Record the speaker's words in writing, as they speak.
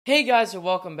Hey guys, and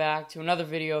welcome back to another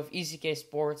video of ECK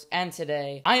Sports, and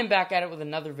today I am back at it with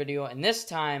another video, and this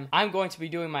time I'm going to be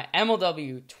doing my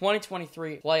MLW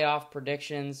 2023 playoff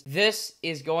predictions. This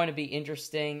is going to be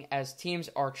interesting as teams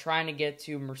are trying to get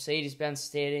to Mercedes-Benz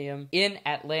Stadium in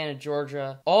Atlanta,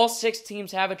 Georgia. All 6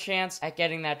 teams have a chance at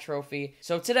getting that trophy,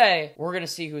 so today we're going to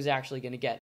see who's actually going to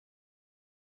get it.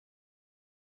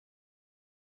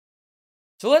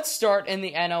 So let's start in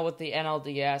the NL with the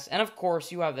NLDS, and of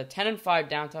course you have the 10-5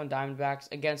 Downtown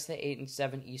Diamondbacks against the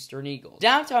 8-7 Eastern Eagles.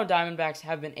 Downtown Diamondbacks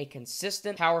have been a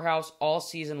consistent powerhouse all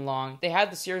season long. They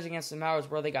had the series against the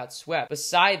Mallards where they got swept.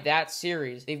 Beside that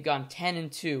series, they've gone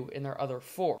 10-2 in their other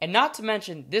 4. And not to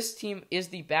mention, this team is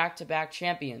the back-to-back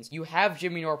champions. You have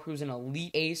Jimmy Norp, who's an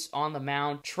elite ace on the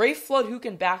mound, Trey Flood, who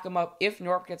can back him up if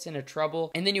Norp gets into trouble,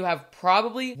 and then you have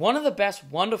probably one of the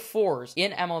best 1-4s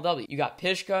in MLW. You got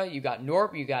Pishka, you got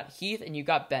Norp, you got Heath, and you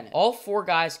got Bennett. All 4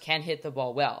 guys can hit the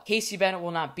ball well. Casey Bennett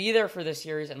will not be there for this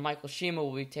series, and Michael Shima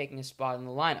will be taking a spot in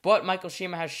the lineup. But Michael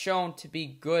Shima has shown to be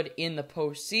good in the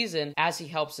postseason as he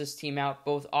helps this team out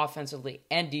both offensively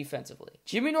and defensively.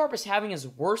 Jimmy Norp is having his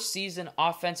worst season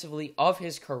offensively of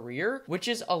his career, which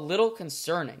is a little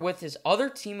concerning. With his other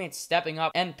teammates stepping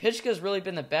up, and Pishka's really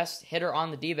been the best hitter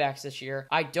on the D-backs this year,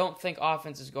 I don't think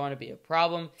offense is going to be a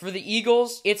problem. For the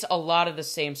Eagles, it's a lot of the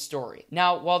same story.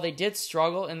 Now, while they did struggle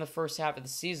in the first half of the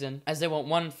season, as they went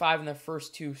 1-5 in their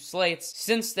first 2 slates,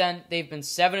 since then, they've been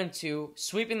 7-2,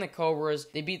 sweeping the Cobras.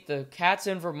 They beat the Cats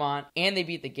in Vermont, and they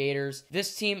beat the Gators.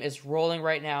 This team is rolling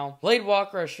right now. Blade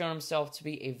Walker has shown himself to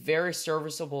be a very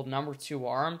serviceable number 2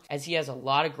 arm, as he has a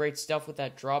lot of great stuff with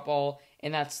that drop ball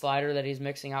and that slider that he's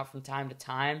mixing out from time to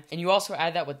time. And you also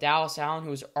add that with Dallas Allen,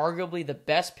 who is arguably the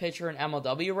best pitcher in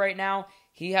MLW right now.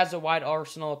 He has a wide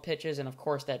arsenal of pitches, and of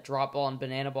course that drop ball and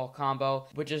banana ball combo,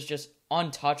 which is just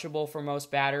untouchable for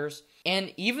most batters.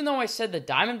 And even though I said the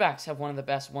Diamondbacks have one of the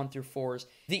best 1-4s,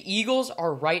 the Eagles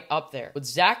are right up there with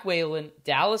Zach Whalen,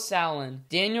 Dallas Allen,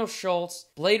 Daniel Schultz,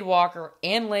 Blade Walker,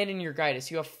 and Landon Urgitis.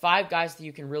 You have 5 guys that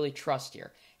you can really trust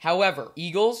here. However,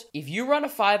 Eagles, if you run a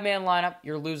 5-man lineup,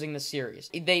 you're losing the series.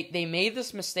 They made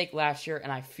this mistake last year,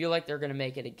 and I feel like they're going to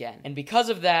make it again. And because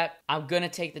of that, I'm going to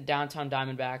take the Downtown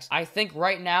Diamondbacks. I think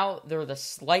right now, they're the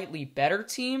slightly better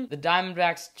team. The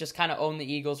Diamondbacks just kind of own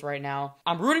the Eagles right now.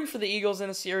 I'm rooting for the Eagles in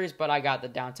the series, but I got the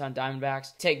Downtown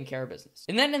Diamondbacks taking care of business.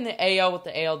 And then in the AL with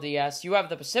the ALDS, you have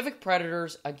the Pacific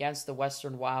Predators against the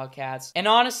Western Wildcats. And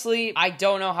honestly, I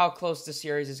don't know how close the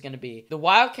series is going to be. The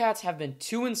Wildcats have been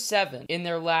 2-7 in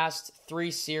their last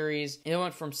 3 series. It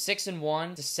went from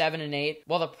 6-1 to 7-8,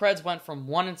 while the Preds went from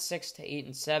 1-6 to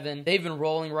 8-7. They've been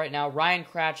rolling right now. Ryan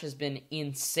Cratch has been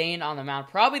insane on the mound.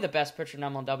 Probably the best pitcher in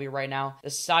MLW right now. The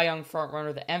Cy Young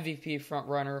frontrunner, the MVP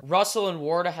frontrunner. Russell and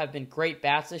Warda have been great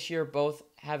bats this year, both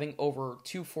having over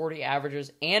 240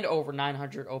 averages and over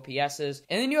 900 OPSs.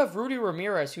 And then you have Rudy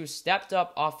Ramirez, who stepped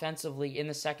up offensively in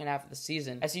the second half of the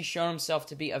season, as he's shown himself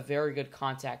to be a very good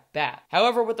contact bat.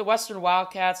 However, with the Western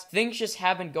Wildcats, things just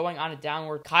have been going on a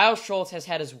downward. Kyle Schultz has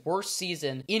had his worst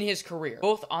season in his career,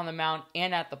 both on the mound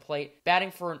and at the plate, batting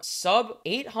for sub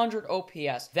 800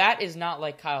 OPS. That is not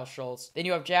like Kyle Schultz. Then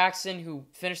you have Jackson, who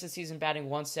finished the season batting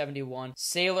 171.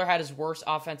 Saylor had his worst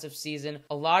offensive season.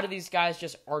 A lot of these guys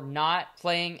just are not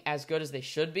playing as good as they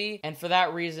should be, and for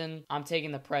that reason, I'm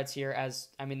taking the Preds here, as,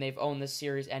 I mean, they've owned this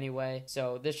series anyway,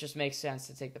 so this just makes sense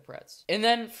to take the Preds. And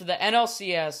then for the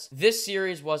NLCS, this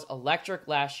series was electric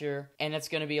last year, and it's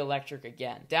going to be electric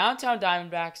again. Downtown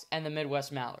Diamondbacks and the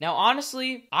Midwest Mallards. Now,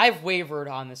 honestly, I've wavered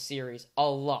on this series a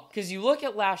lot, because you look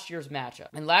at last year's matchup,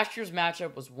 and last year's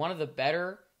matchup was one of the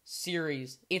better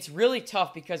series. It's really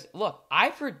tough because, look,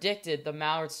 I predicted the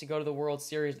Mallards to go to the World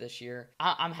Series this year.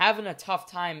 I'm having a tough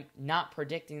time not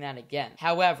predicting that again.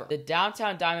 However, the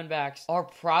Downtown Diamondbacks are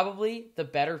probably the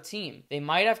better team. They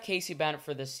might have Casey Bennett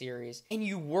for this series, and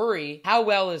you worry, how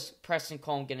well is Preston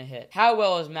Colm going to hit? How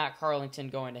well is Matt Carlington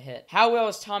going to hit? How well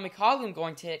is Tommy Coughlin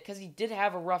going to hit? Because he did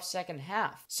have a rough second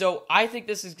half. So I think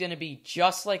this is going to be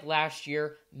just like last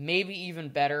year, maybe even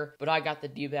better, but I got the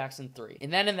D-backs in 3.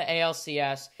 And then in the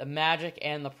ALCS, the Magic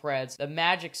and the Preds. The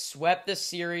Magic swept this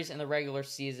series in the regular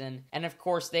season, and of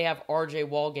course they have RJ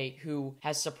Walgate, who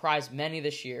has surprised many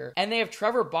this year, and they have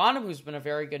Trevor Bonham, who's been a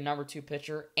very good number 2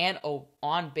 pitcher and an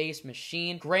on-base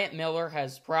machine. Grant Miller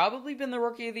has probably been the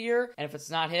Rookie of the Year, and if it's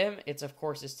not him, it's of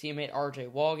course his teammate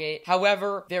RJ Walgate.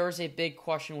 However, there is a big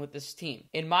question with this team.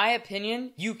 In my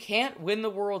opinion, you can't win the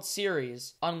World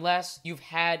Series unless you've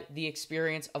had the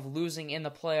experience experience of losing in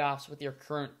the playoffs with your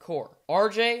current core.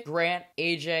 RJ, Grant,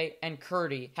 AJ, and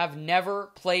Curdy have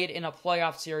never played in a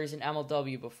playoff series in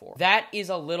MLW before. That is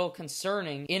a little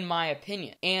concerning in my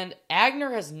opinion. And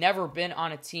Agner has never been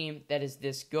on a team that is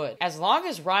this good. As long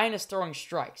as Ryan is throwing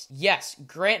strikes, yes,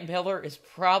 Grant Miller is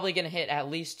probably going to hit at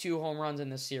least 2 home runs in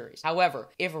this series. However,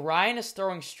 if Ryan is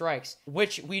throwing strikes,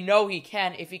 which we know he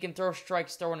can, if he can throw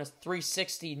strikes throwing a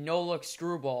 360 no-look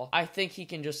screwball, I think he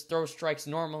can just throw strikes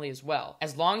normally as well.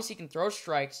 As long as he can throw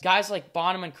strikes, guys like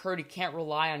Bonham and Curdy can't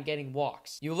rely on getting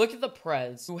walks. You look at the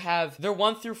Preds, who have their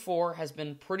 1 through 4 has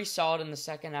been pretty solid in the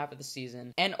second half of the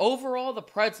season, and overall the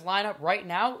Preds lineup right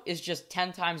now is just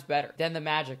 10 times better than the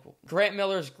Magic. Grant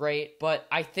Miller's great, but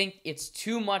I think it's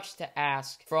too much to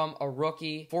ask from a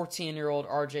rookie 14-year-old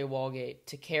RJ Walgate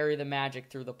to carry the Magic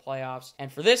through the playoffs,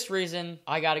 and for this reason,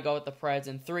 I gotta go with the Preds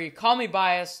in 3. Call me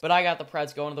biased, but I got the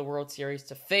Preds going to the World Series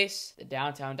to face the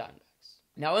Downtown Diamondbacks.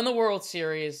 Now, in the World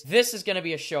Series, this is going to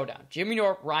be a showdown. Jimmy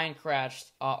Norp, Ryan Krach,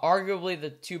 arguably the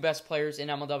 2 best players in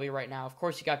MLW right now. Of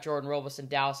course, you got Jordan Robles and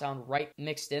Dallas Allen right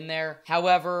mixed in there.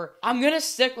 However, I'm going to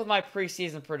stick with my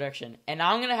preseason prediction, and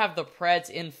I'm going to have the Preds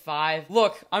in 5.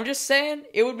 Look, I'm just saying,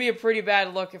 it would be a pretty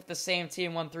bad look if the same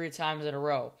team won 3 times in a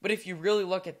row. But if you really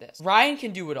look at this, Ryan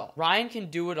can do it all. Ryan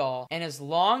can do it all, and as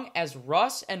long as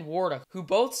Russ and Warda, who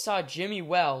both saw Jimmy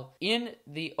well in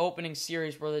the opening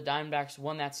series where the Diamondbacks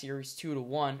won that series 2-1,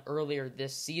 earlier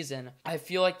this season, I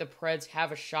feel like the Preds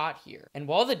have a shot here. And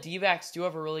while the D-backs do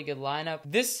have a really good lineup,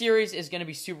 this series is going to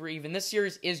be super even. This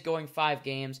series is going 5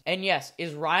 games. And yes,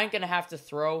 is Ryan going to have to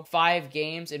throw 5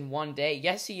 games in one day?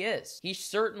 Yes, he is. He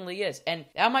certainly is. And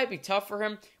that might be tough for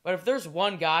him, but if there's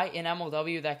one guy in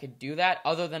MLW that could do that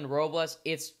other than Robles,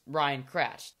 it's Ryan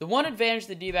Krach. The one advantage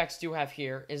the D-backs do have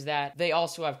here is that they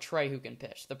also have Trey who can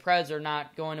pitch. The Preds are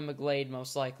not going to McGlade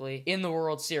most likely in the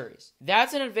World Series.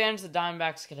 That's an advantage the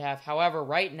Diamondbacks could have. However,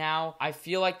 right now, I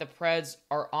feel like the Preds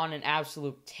are on an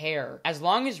absolute tear. As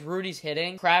long as Rudy's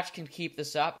hitting, Krach can keep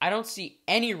this up. I don't see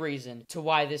any reason to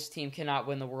why this team cannot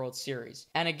win the World Series.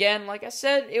 And again, like I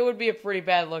said, it would be a pretty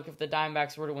bad look if the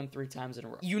Diamondbacks were to win 3 times in a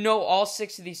row. You know all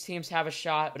 6 of these teams have a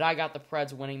shot, but I got the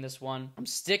Preds winning this one. I'm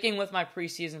sticking with my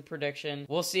preseason prediction.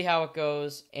 We'll see how it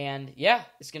goes. And yeah,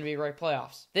 it's going to be a great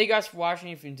playoffs. Thank you guys for watching.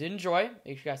 If you did enjoy,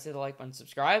 make sure you guys hit the like button and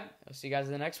subscribe. I'll see you guys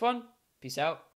in the next one. Peace out.